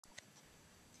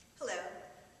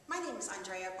is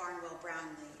Andrea Barnwell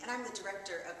Brownlee, and I'm the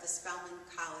director of the Spelman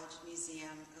College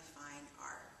Museum of Fine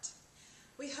Art.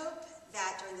 We hope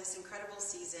that during this incredible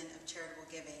season of charitable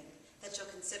giving that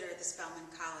you'll consider the Spelman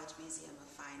College Museum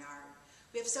of Fine Art.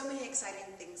 We have so many exciting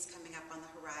things coming up on the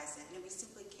horizon, and we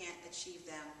simply can't achieve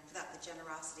them without the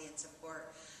generosity and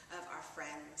support of our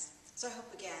friends. So I hope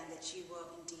again that you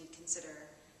will indeed consider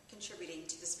contributing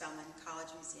to the Spelman College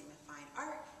Museum of Fine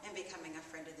Art and becoming a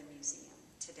friend of the museum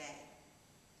today.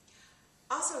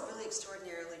 Also really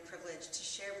extraordinarily privileged to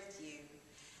share with you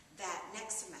that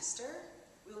next semester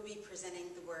we will be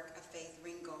presenting the work of Faith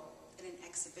Ringgold in an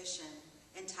exhibition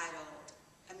entitled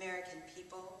American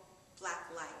People,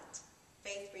 Black Light,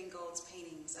 Faith Ringgold's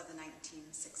Paintings of the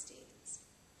 1960s.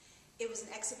 It was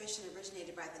an exhibition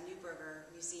originated by the Neuberger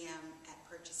Museum at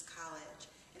Purchase College,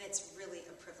 and it's really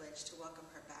a privilege to welcome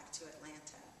her back to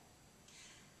Atlanta.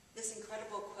 This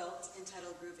incredible quilt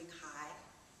entitled Grooving High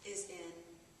is in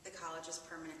the college's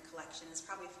permanent collection. It's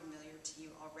probably familiar to you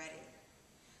already.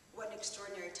 What an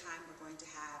extraordinary time we're going to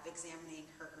have examining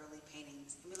her early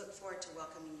paintings, and we look forward to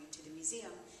welcoming you to the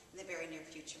museum in the very near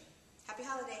future. Happy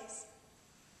holidays!